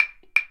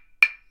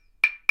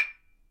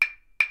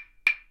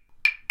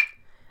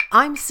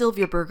I'm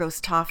Sylvia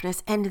Burgos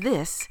Toffness, and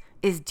this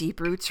is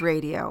Deep Roots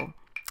Radio.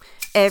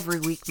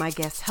 Every week, my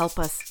guests help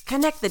us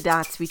connect the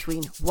dots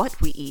between what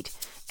we eat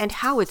and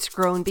how it's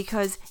grown,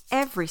 because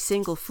every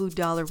single food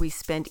dollar we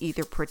spend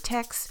either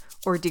protects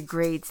or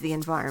degrades the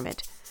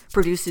environment,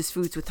 produces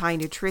foods with high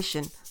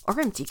nutrition or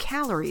empty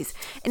calories,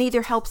 and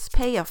either helps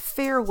pay a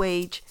fair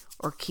wage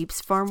or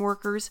keeps farm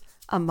workers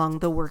among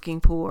the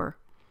working poor.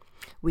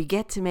 We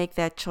get to make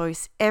that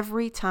choice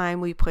every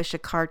time we push a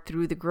cart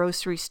through the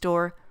grocery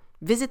store,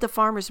 visit the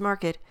farmer's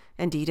market,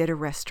 and eat at a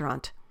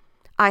restaurant.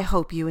 I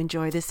hope you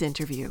enjoy this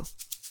interview.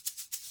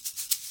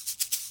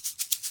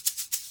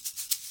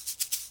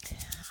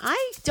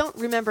 I don't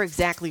remember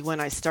exactly when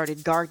I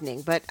started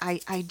gardening, but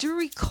I do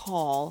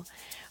recall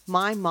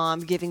my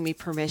mom giving me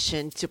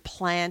permission to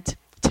plant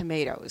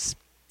tomatoes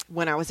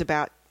when I was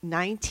about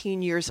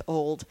 19 years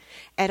old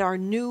at our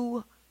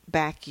new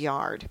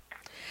backyard.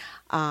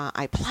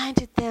 I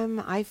planted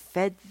them, I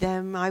fed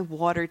them, I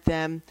watered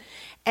them,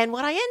 and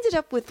what I ended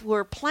up with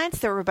were plants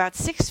that were about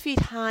 6 feet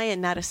high and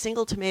not a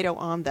single tomato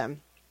on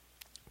them.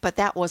 But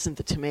that wasn't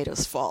the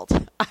tomatoes' fault.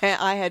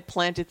 I had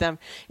planted them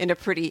in a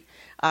pretty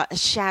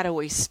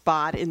shadowy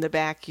spot in the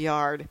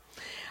backyard.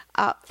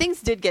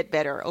 Things did get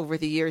better over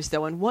the years,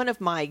 though, and one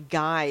of my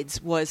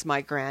guides was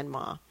my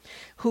grandma,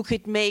 who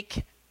could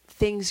make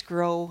things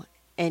grow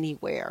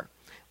anywhere,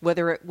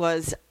 whether it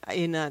was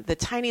in the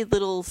tiny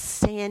little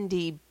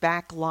sandy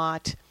back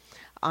lot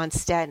on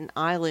Staten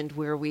Island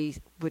where we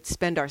would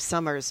spend our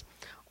summers,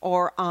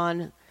 or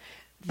on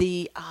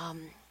the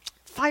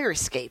fire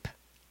escape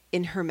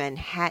in her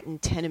Manhattan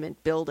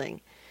tenement building.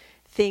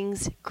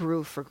 Things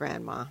grew for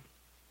Grandma.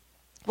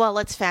 Well,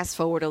 let's fast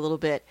forward a little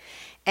bit.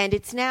 And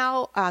it's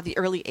now the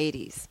early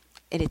 80s,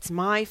 and it's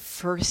my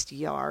first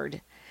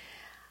yard.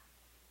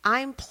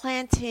 I'm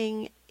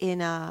planting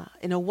in a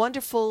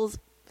wonderful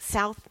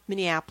South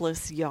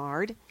Minneapolis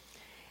yard,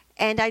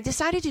 and I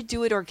decided to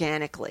do it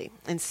organically.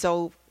 And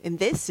so in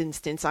this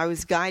instance, I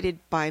was guided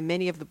by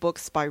many of the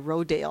books by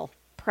Rodale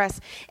Press.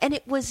 And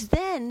it was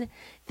then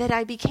that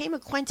I became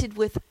acquainted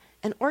with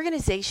an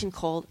organization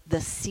called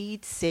the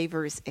Seed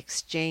Savers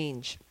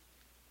Exchange.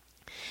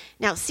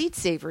 Now, Seed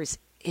Savers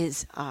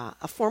is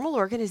a formal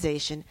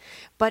organization,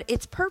 but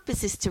its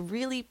purpose is to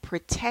really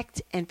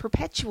protect and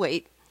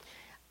perpetuate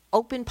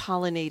open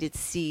pollinated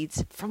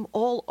seeds from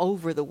all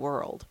over the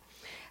world.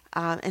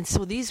 And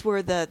so these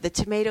were the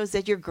tomatoes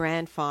that your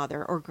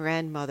grandfather or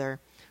grandmother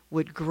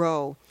would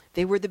grow.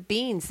 They were the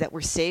beans that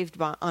were saved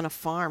on a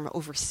farm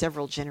over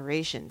several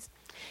generations.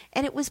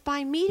 And it was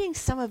by meeting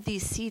some of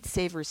these Seed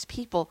Savers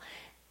people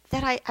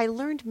that I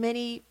learned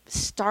many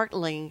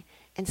startling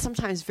and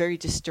sometimes very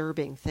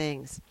disturbing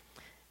things.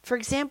 For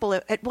example,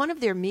 at one of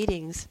their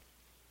meetings,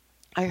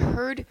 I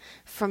heard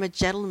from a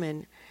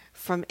gentleman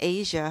from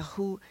Asia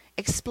who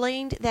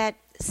explained that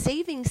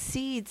saving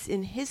seeds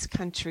in his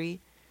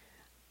country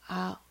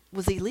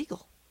was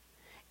illegal.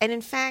 And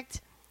in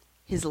fact,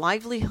 his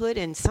livelihood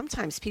and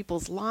sometimes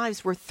people's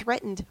lives were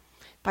threatened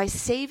by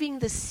saving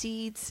the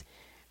seeds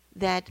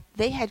that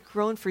they had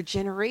grown for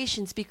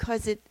generations,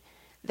 because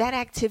that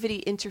activity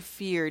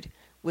interfered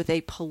with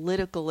a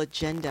political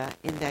agenda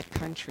in that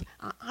country.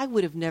 I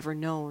would have never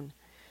known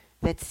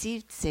that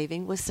seed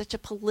saving was such a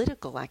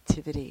political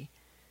activity.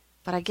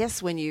 But I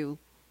guess when you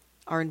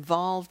are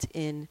involved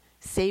in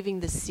saving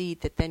the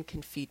seed that then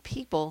can feed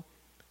people,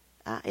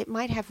 it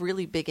might have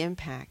really big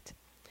impact.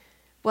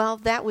 Well,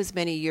 that was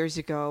many years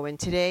ago, and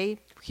today,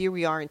 here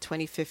we are in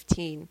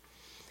 2015.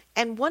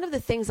 And one of the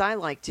things I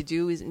like to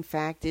do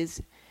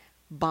is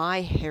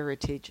buy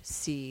heritage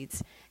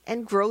seeds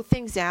and grow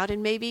things out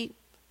and maybe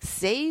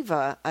save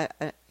a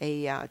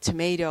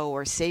tomato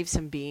or save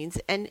some beans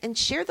and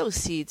share those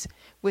seeds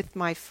with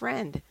my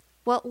friend.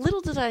 Well,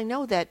 little did I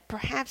know that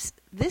perhaps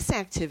this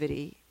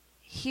activity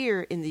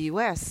here in the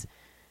U.S.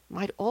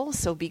 might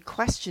also be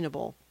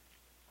questionable.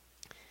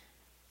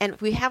 And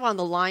we have on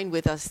the line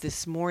with us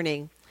this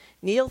morning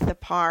Neil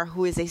Thapar,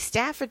 who is a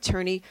staff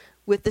attorney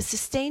with the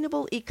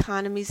Sustainable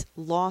Economies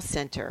Law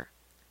Center,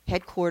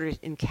 headquartered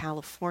in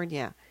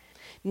California.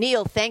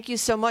 Neil, thank you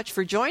so much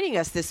for joining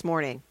us this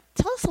morning.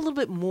 Tell us a little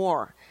bit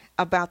more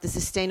about the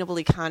Sustainable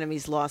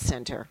Economies Law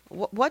Center.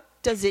 What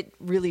does it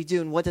really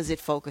do, and what does it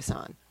focus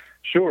on?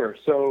 Sure.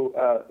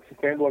 So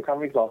Sustainable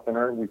Economies Law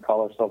Center, we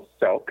call ourselves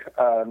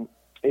SELC,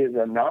 is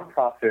a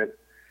nonprofit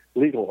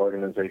legal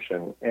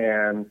organization.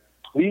 And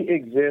we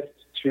exist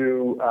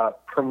to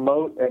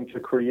promote and to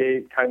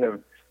create kind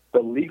of the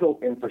legal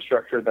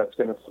infrastructure that's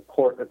going to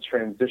support a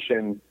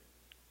transition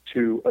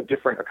to a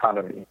different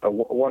economy,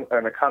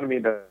 an economy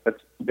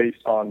that's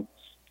based on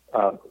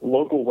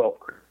local wealth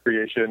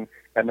creation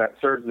and that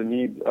serves the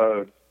needs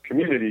of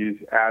communities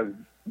as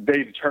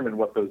they determine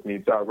what those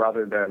needs are,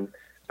 rather than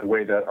the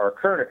way that our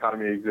current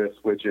economy exists,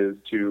 which is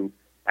to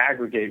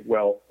aggregate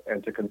wealth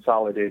and to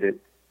consolidate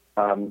it,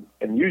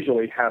 and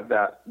usually have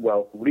that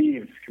wealth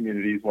leave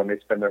communities when they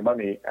spend their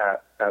money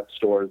at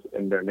stores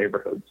in their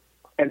neighborhoods.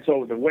 And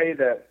so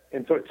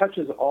it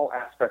touches all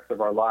aspects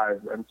of our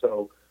lives. And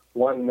so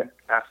one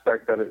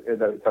aspect that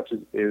it touches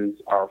is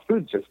our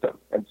food system.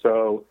 And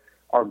so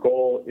our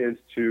goal is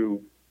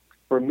to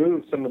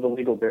remove some of the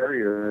legal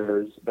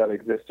barriers that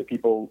exist to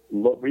people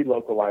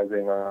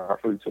relocalizing our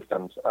food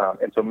systems.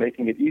 And so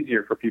making it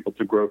easier for people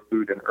to grow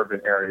food in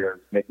urban areas,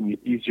 making it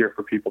easier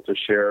for people to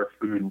share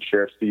food and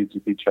share seeds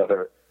with each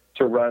other,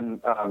 to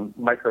run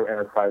micro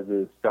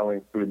enterprises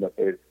selling food that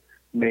they've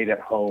made at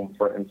home,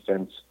 for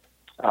instance,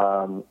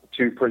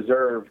 to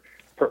preserve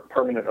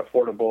permanent,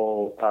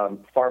 affordable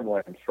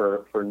farmland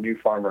for new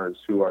farmers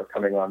who are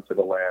coming onto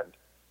the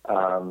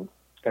land.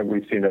 And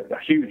we've seen a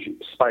huge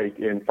spike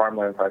in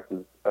farmland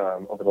prices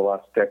over the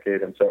last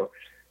decade. And so,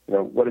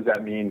 what does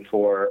that mean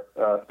for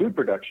food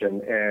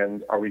production?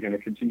 And are we going to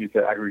continue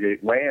to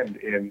aggregate land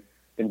in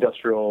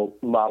industrial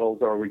models,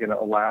 or are we going to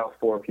allow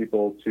for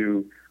people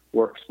to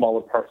work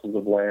smaller parcels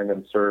of land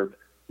and serve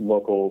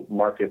local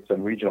markets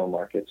and regional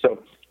markets?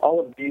 So all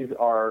of these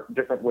are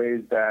different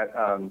ways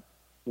that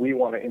we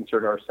want to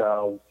insert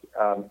ourselves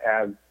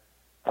as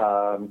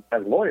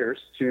lawyers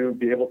to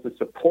be able to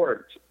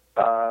support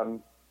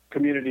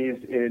communities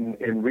in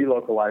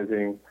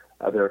relocalizing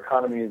their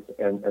economies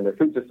and their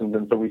food systems.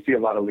 And so we see a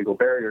lot of legal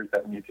barriers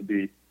that need to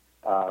be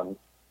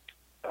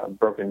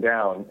broken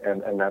down,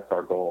 and that's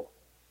our goal.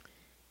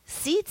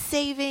 Seed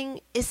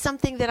saving is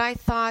something that I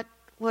thought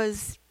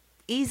was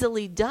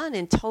easily done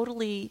and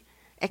totally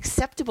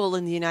acceptable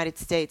in the United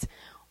States.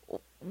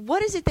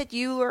 What is it that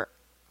you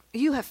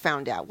have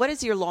found out? What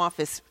has your law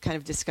office kind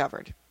of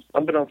discovered?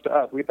 Unbeknownst to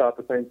us, we thought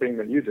the same thing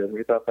that you did.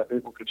 We thought that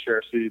people could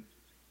share seeds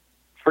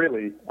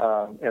freely,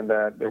 and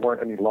that there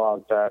weren't any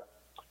laws that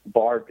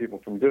barred people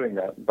from doing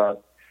that.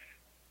 But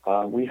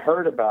we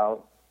heard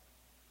about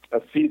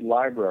a seed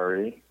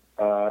library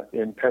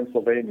in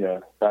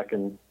Pennsylvania back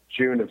in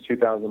June of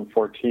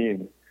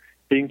 2014,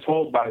 being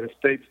told by the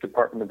state's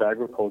Department of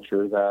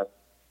Agriculture that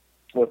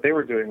what they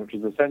were doing, which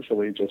is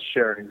essentially just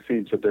sharing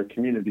seeds with their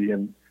community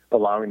and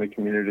allowing the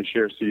community to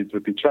share seeds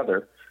with each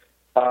other,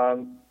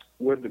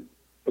 would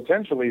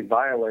potentially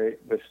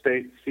violate the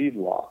state seed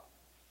law.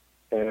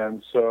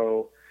 And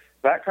so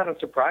that kind of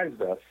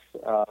surprised us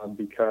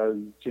because,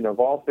 of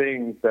all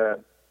things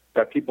that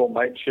people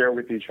might share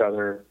with each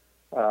other,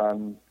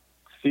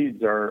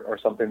 seeds are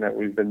something that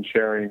we've been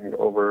sharing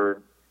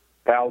over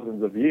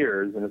thousands of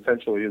years and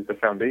essentially is the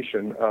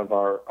foundation of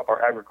our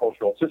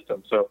agricultural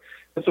system. So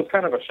this was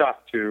kind of a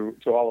shock to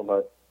all of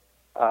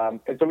us.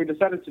 And so we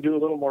decided to do a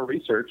little more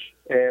research,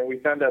 and we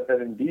found out that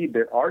indeed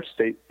there are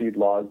state seed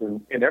laws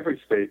in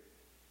every state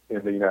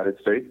in the United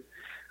States.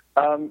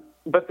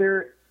 But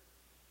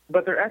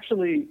they're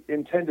actually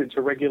intended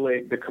to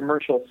regulate the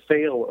commercial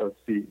sale of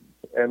seeds.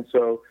 And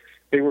so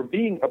they were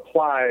being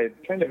applied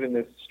kind of in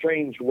this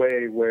strange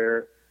way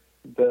where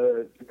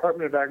the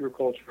Department of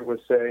Agriculture was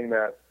saying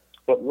that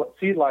what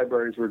seed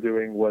libraries were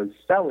doing was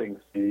selling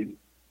seed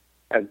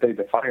as they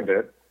defined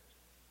it.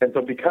 And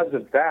so because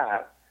of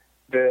that,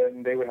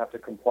 then they would have to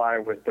comply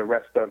with the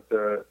rest of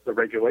the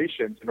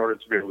regulations in order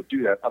to be able to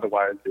do that.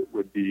 Otherwise, it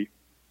would be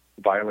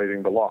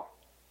violating the law.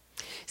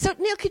 So,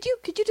 Neil, could you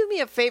do me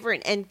a favor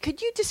and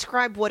could you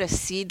describe what a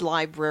seed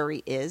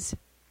library is?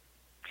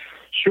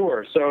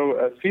 Sure. So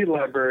a seed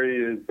library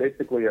is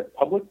basically a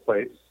public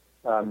place.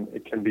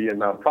 It can be a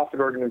nonprofit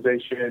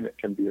organization. It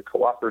can be a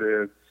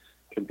cooperative.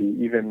 It can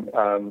be even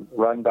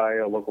run by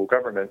a local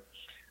government.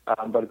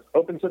 But it's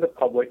open to the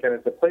public, and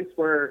it's a place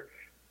where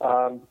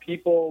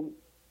people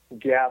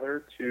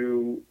gather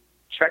to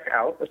check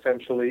out,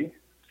 essentially,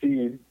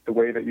 seeds the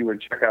way that you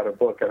would check out a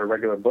book at a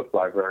regular book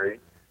library.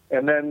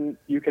 And then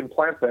you can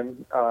plant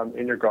them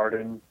in your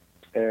garden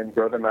and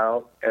grow them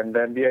out. And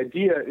then the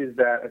idea is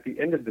that at the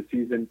end of the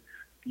season,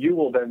 you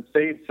will then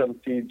save some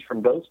seeds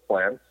from those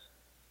plants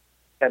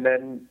and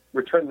then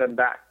return them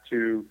back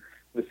to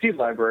the seed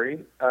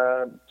library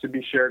to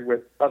be shared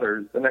with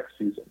others the next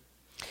season.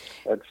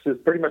 It's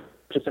pretty much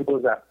as simple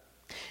as that.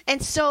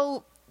 And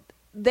so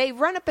they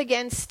run up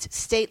against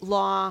state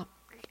law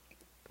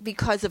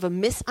because of a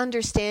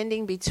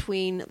misunderstanding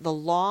between the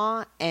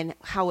law and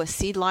how a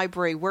seed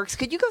library works.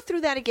 Could you go through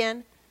that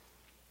again?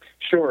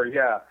 Sure,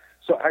 yeah.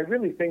 So I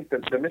really think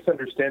that the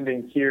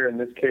misunderstanding here in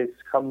this case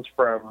comes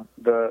from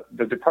the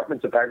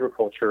Departments of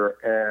Agriculture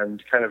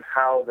and kind of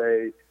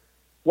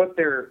what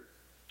their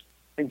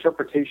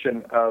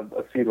interpretation of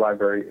a seed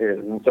library is.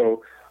 And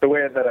so the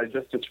way that I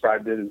just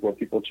described it is where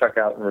people check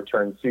out and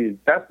return seeds.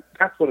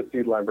 That's what a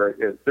seed library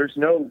is. There's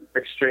no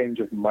exchange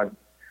of money.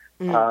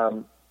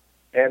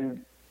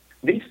 And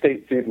these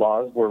state seed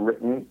laws were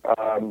written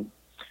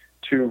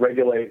to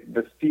regulate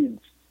the seeds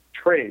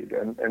trade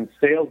and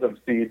sales of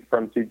seeds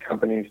from seed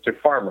companies to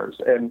farmers.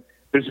 And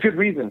there's good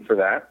reason for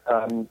that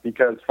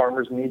because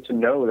farmers need to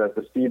know that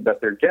the seed that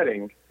they're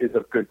getting is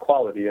of good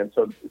quality. And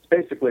so it's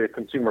basically a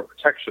consumer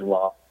protection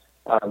law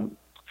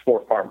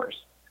for farmers.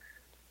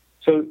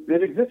 So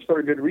it exists for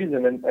a good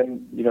reason,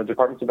 and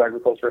Departments of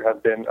Agriculture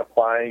have been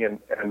applying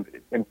and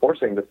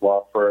enforcing this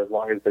law for as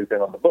long as they've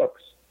been on the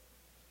books.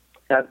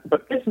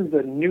 But this is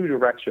a new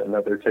direction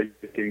that they're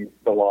taking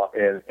the law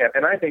in,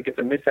 and I think it's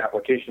a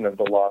misapplication of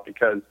the law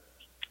because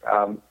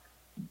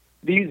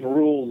these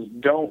rules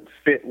don't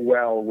fit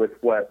well with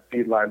what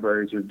seed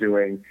libraries are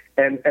doing,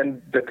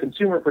 and the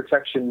consumer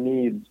protection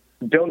needs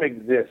don't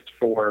exist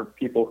for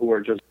people who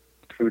are just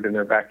food in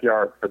their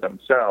backyard for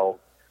themselves,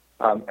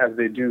 as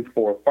they do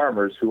for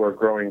farmers who are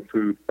growing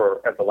food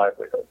as a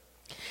livelihood.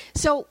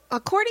 So,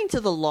 according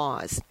to the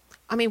laws,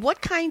 I mean,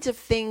 what kinds of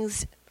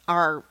things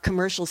are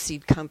commercial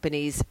seed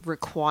companies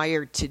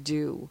required to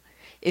do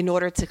in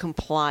order to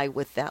comply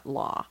with that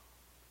law?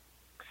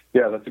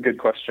 Yeah, that's a good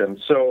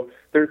question. So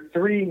there are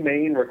three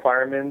main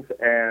requirements,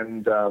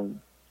 and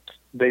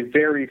they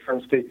vary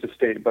from state to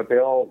state, but they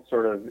all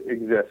sort of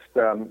exist.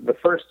 The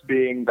first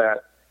being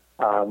that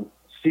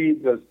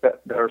seeds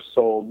that are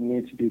sold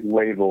need to be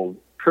labeled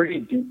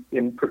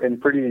in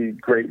pretty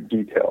great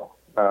detail.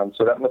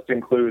 So that must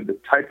include the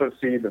type of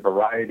seed, the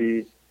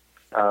variety,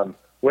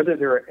 whether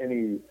there are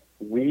any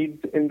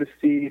weeds in the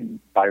seed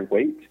by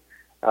weight,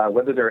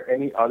 whether there are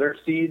any other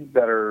seeds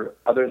that are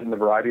other than the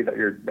variety that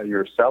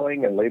you're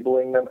selling and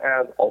labeling them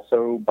as,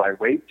 also by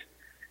weight.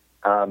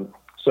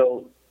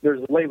 So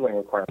there's a labeling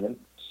requirement.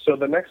 So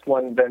the next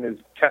one then is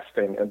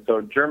testing, and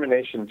so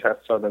germination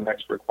tests are the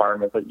next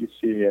requirement that you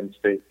see in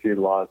state seed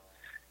laws.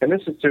 And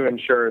this is to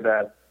ensure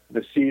that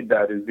the seed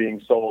that is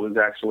being sold is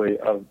actually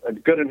of a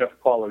good enough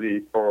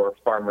quality for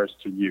farmers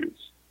to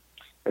use.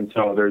 And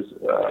so there's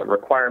a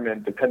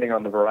requirement, depending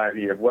on the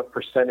variety, of what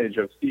percentage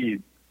of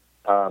seeds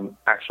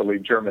actually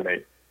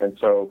germinate. And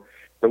so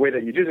the way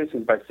that you do this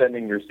is by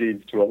sending your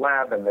seeds to a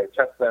lab, and they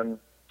test them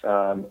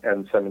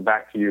and send them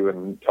back to you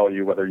and tell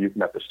you whether you've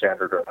met the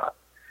standard or not.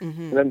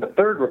 Mm-hmm. And then the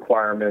third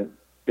requirement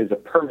is a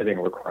permitting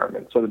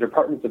requirement. So the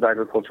Departments of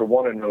Agriculture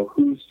want to know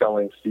who's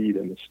selling seed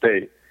in the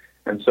state.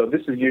 And so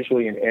this is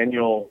usually an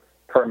annual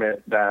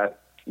permit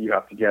that you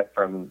have to get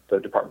from the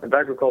Department of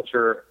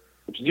Agriculture,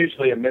 which is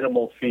usually a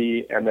minimal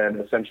fee, and then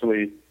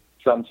essentially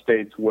some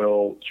states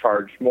will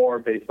charge more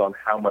based on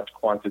how much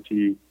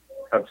quantity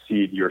of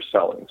seed you're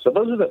selling. So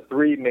those are the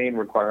three main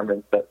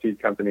requirements that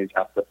seed companies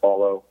have to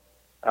follow.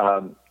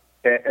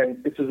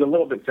 And this is a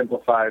little bit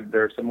simplified.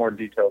 There are some more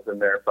details in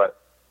there, but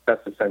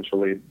that's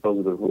essentially, those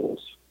are the rules.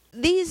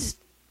 These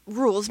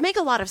rules make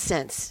a lot of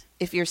sense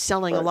if you're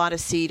selling a lot of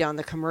seed on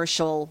the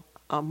commercial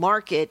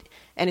market,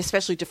 and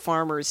especially to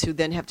farmers who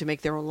then have to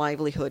make their own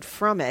livelihood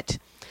from it.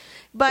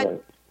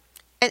 But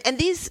and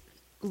these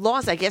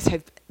laws, I guess,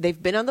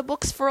 they've been on the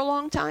books for a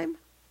long time?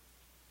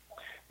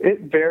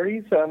 It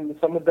varies.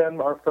 Some of them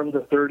are from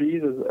the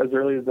 30s, as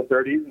early as the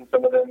 30s, and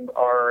some of them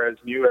are as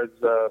new as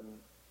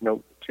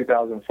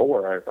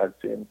 2004, I've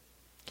seen.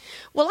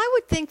 Well, I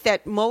would think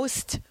that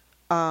most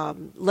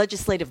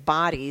legislative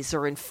bodies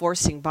or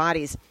enforcing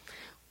bodies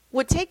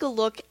would take a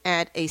look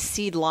at a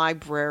seed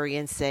library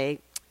and say,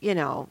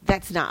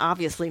 that's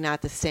obviously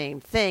not the same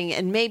thing,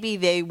 and maybe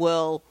they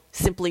will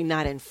simply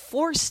not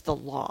enforce the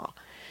law.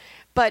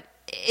 But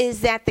is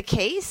that the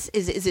case?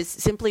 Is it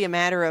simply a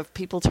matter of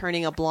people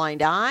turning a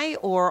blind eye,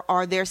 or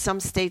are there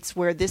some states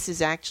where this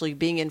is actually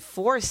being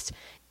enforced?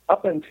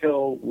 Up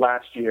until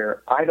last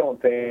year, I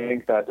don't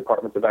think that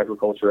Departments of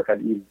Agriculture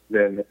had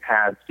even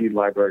had seed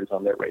libraries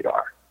on their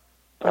radar.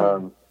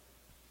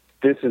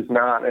 This is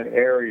not an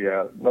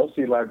area. Most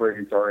seed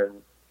libraries are in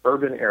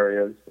urban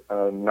areas,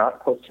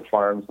 not close to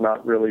farms,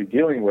 not really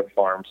dealing with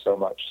farms so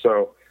much.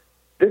 So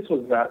this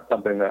was not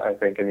something that I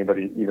think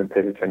anybody even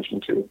paid attention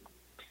to.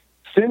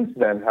 Since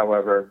then,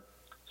 however,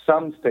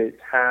 some states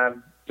have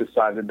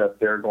decided that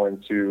they're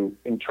going to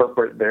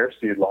interpret their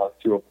seed laws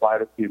to apply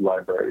to seed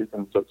libraries.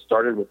 And so it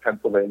started with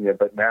Pennsylvania,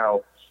 but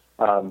now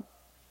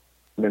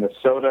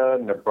Minnesota,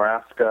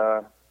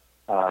 Nebraska,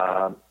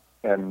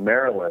 and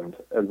Maryland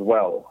as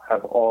well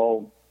have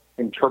all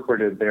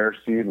interpreted their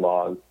seed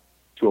laws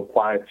to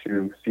apply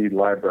to seed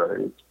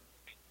libraries.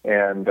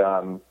 And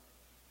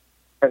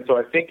so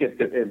I think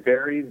it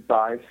varies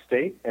by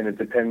state, and it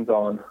depends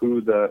on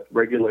who the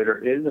regulator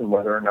is and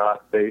whether or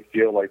not they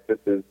feel like this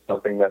is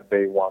something that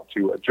they want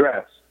to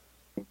address.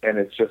 And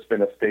it's just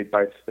been a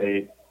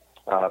state-by-state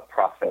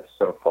process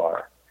so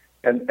far.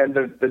 And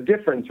the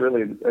difference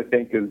really, I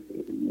think, is,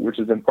 which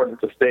is important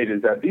to state,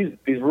 is that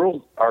these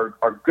rules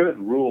are good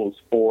rules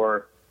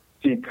for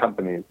seed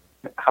companies.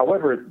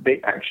 However, they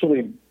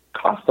actually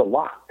cost a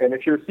lot. And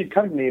if you're a seed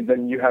company,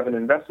 then you have an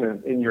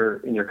investment in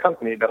your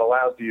company that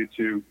allows you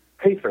to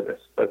pay for this.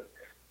 But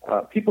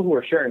people who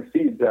are sharing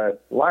seeds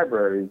at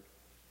libraries,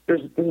 this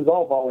is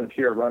all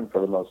volunteer run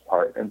for the most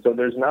part. And so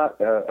there's not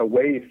a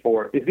way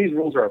for, if these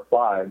rules are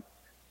applied,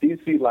 these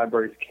seed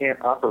libraries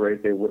can't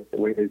operate the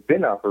way they've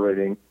been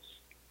operating.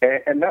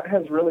 And that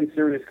has really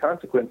serious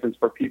consequences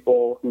for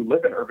people who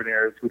live in urban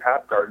areas, who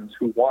have gardens,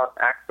 who want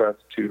access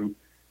to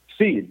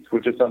seeds,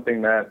 which is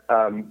something that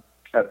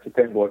at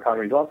Sustainable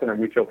Economies Law Center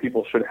we feel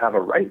people should have a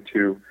right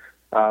to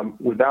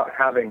without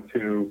having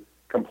to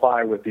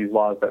comply with these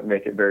laws that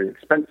make it very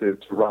expensive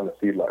to run a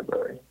seed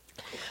library.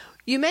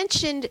 You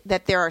mentioned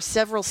that there are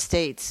several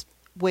states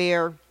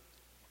where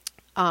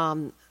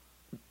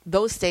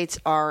those states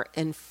are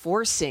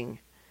enforcing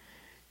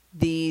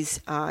these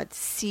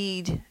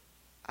seed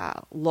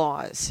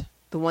laws.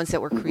 the ones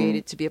that were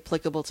created to be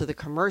applicable to the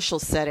commercial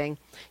setting,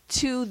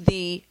 to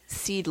the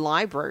seed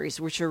libraries,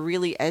 which are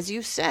really, as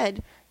you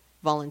said,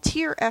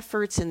 volunteer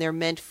efforts, and they're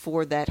meant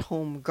for that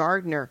home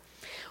gardener.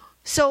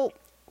 So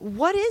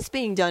what is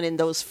being done in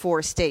those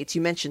 4 states?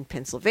 You mentioned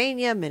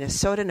Pennsylvania,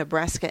 Minnesota,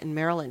 Nebraska, and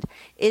Maryland.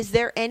 Is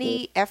there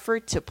any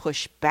effort to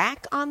push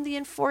back on the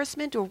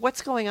enforcement, or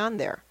what's going on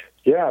there?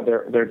 Yeah,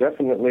 there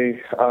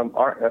definitely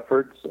are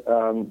efforts,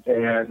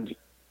 and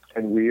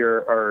we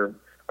are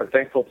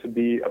thankful to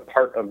be a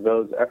part of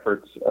those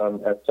efforts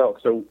at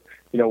Selk. So,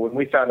 when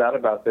we found out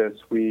about this,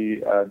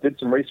 we did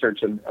some research,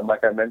 and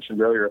like I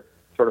mentioned earlier,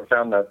 sort of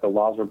found that the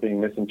laws were being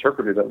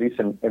misinterpreted, at least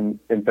in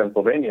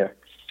Pennsylvania.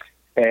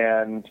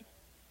 And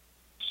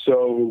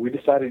so we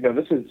decided,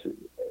 this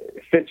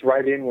fits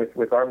right in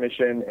with our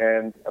mission.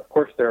 And of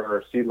course, there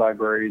are seed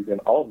libraries in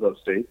all of those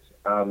states,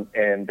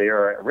 and they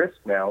are at risk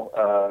now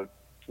of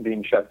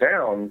being shut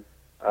down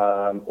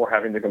or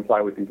having to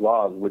comply with these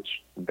laws, which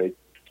they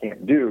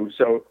can't do.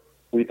 So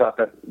we thought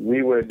that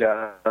we would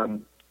to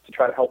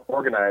try to help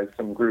organize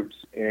some groups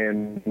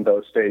in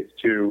those states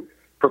to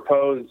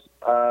propose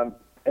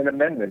an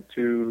amendment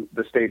to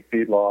the state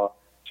seed law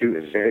to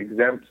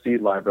exempt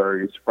seed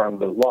libraries from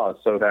the laws,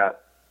 so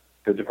that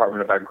the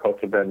Department of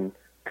Agriculture then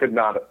could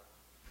not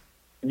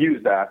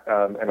use that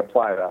and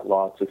apply that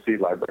law to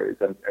seed libraries.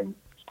 And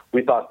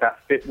we thought that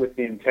fit with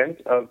the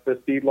intent of the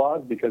seed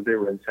laws, because they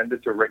were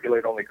intended to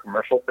regulate only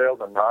commercial sales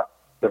and not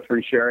the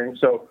free sharing.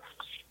 So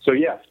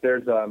yes,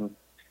 there's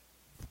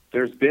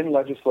been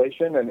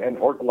legislation and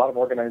a lot of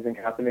organizing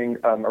happening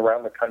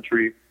around the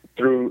country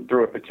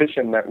through a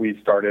petition that we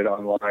started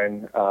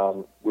online,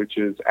 which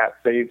is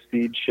at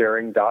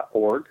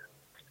SaveSeedSharing.org.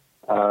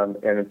 And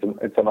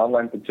it's an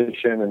online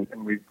petition,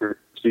 and we've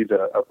received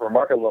a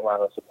remarkable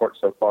amount of support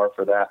so far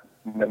for that.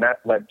 And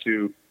that led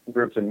to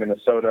groups in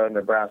Minnesota,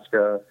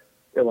 Nebraska,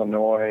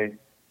 Illinois,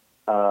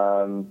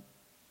 and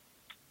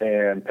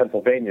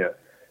Pennsylvania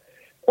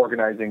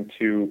organizing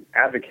to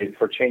advocate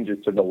for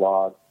changes to the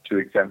law to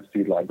exempt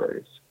seed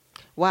libraries.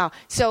 Wow.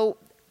 So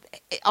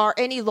are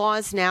any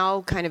laws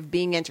now kind of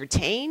being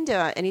entertained?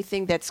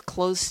 Anything that's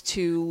close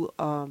to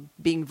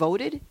being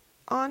voted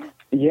on?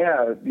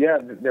 Yeah,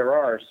 there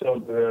are. So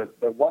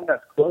the one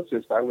that's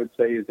closest, I would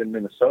say, is in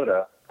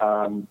Minnesota.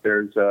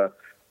 There's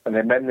an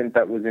amendment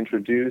that was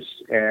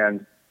introduced,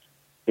 and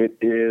it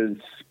is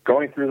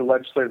going through the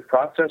legislative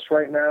process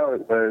right now.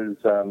 It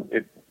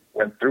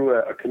went through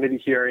a committee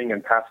hearing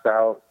and passed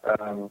out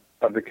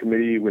of the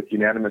committee with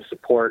unanimous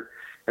support.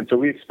 And so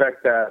we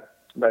expect that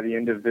by the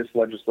end of this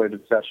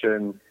legislative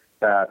session,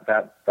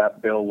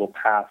 that bill will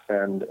pass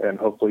and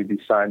hopefully be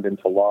signed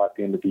into law at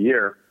the end of the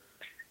year.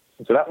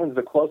 And so that one's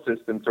the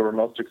closest, and so we're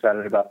most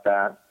excited about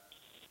that.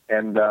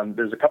 And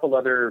there's a couple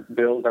other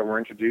bills that were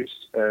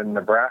introduced in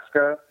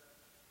Nebraska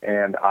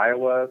and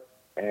Iowa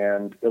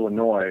and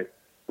Illinois.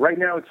 Right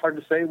now, it's hard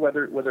to say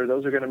whether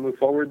those are going to move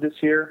forward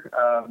this year.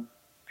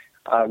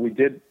 We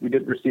did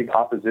receive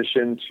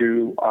opposition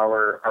to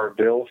our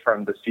bill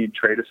from the Seed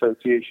Trade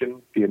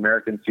Association, the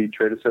American Seed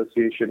Trade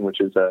Association, which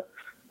is a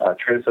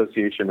trade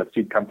association of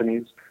seed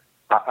companies.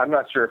 I'm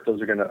not sure if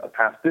those are going to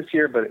pass this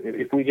year, but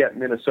if we get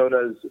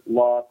Minnesota's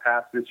law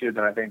passed this year,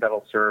 then I think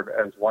that'll serve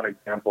as one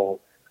example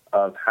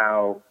of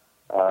how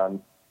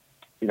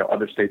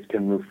other states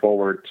can move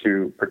forward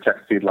to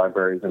protect seed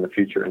libraries in the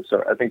future. And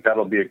so I think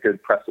that'll be a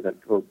good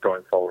precedent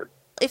going forward.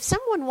 If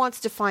someone wants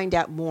to find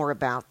out more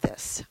about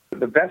this,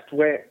 the best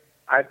way,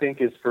 I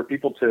think, is for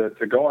people to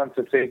go on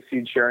to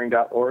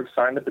SaveSeedSharing.org,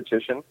 sign the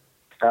petition,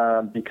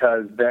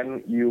 because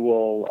then you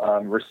will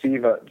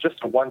receive just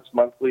a once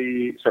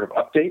monthly sort of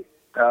update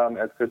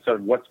as to sort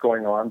of what's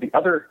going on. The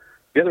other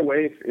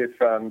way, if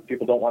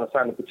people don't want to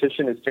sign the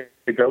petition, is to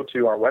go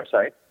to our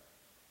website,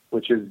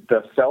 which is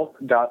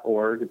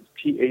theselk.org. It's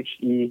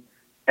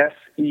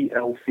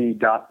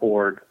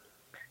THESELC.org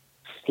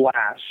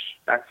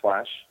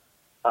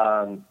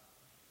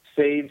 /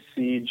 Save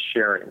Seed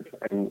Sharing,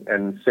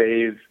 and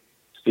Save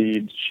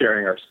Seed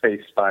Sharing are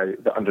spaced by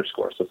the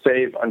underscore. So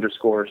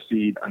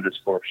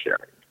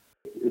save_seed_sharing.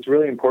 It's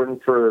really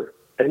important for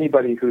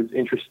anybody who's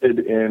interested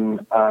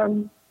in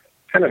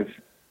kind of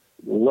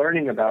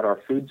learning about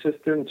our food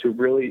system to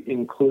really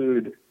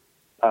include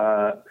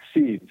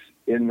seeds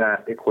in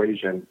that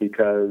equation,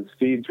 because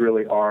seeds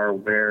really are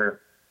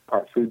where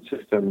our food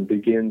system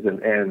begins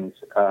and ends.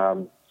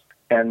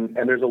 And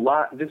there's a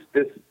lot, this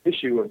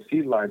issue of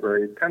seed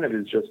libraries kind of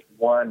is just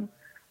one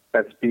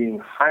that's being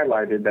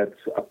highlighted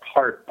that's a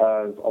part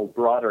of a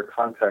broader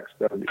context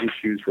of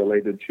issues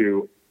related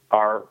to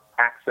our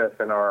access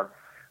and our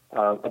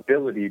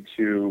ability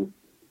to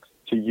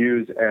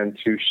use and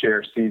to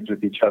share seeds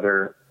with each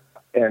other.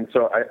 And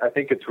so I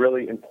think it's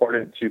really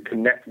important to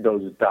connect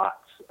those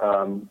dots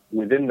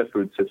within the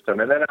food system.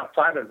 And then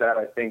outside of that,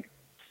 I think,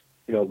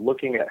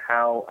 looking at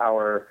how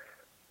our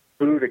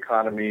food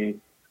economy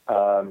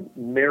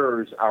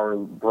mirrors our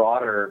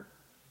broader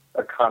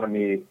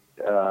economy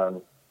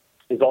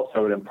is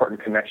also an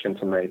important connection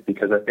to make,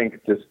 because I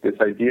think this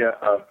idea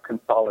of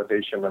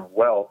consolidation of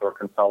wealth, or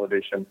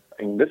consolidation,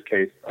 in this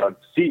case, of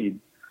seed,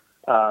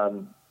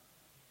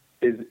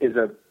 is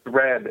a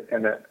thread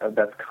and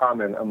that's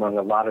common among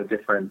a lot of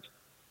different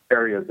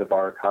areas of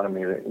our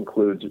economy. It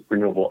includes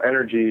renewable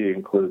energy,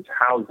 includes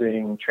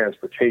housing,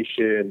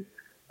 transportation,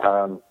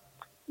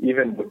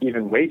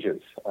 even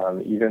wages,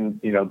 even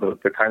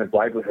the kind of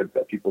livelihoods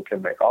that people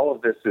can make. All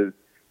of this is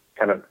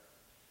kind of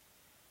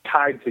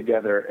tied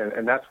together,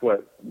 and that's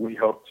what we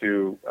hope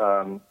to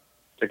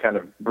kind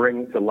of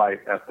bring to light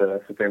at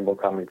the Sustainable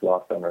Economies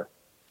Law Center.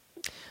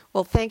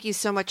 Well, thank you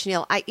so much,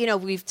 Neil.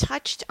 We've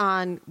touched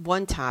on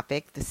one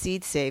topic, the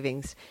seed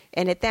savings,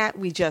 and at that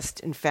we just,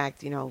 in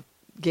fact,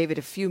 gave it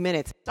a few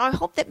minutes. So I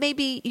hope that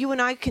maybe you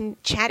and I can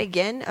chat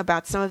again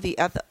about some of the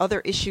other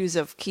issues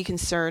of key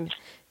concern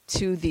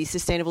to the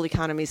Sustainable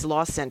Economies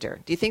Law Center.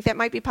 Do you think that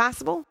might be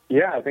possible?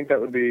 Yeah, I think that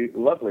would be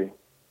lovely.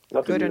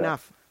 Good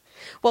enough.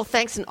 Well,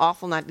 thanks an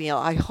awful lot, Neil.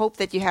 I hope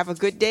that you have a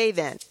good day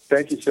then.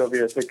 Thank you,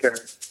 Sylvia. Take care.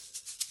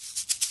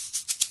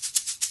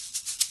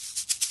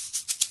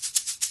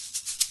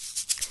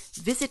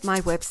 Visit my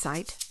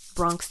website,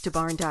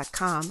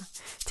 bronxtobarn.com,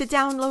 to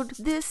download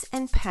this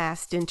and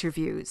past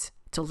interviews,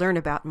 to learn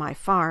about my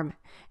farm,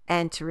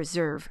 and to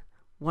reserve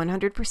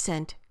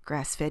 100%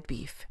 grass-fed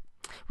beef.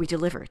 We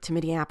deliver to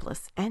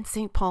Minneapolis and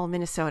St. Paul,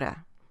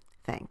 Minnesota.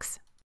 Thanks.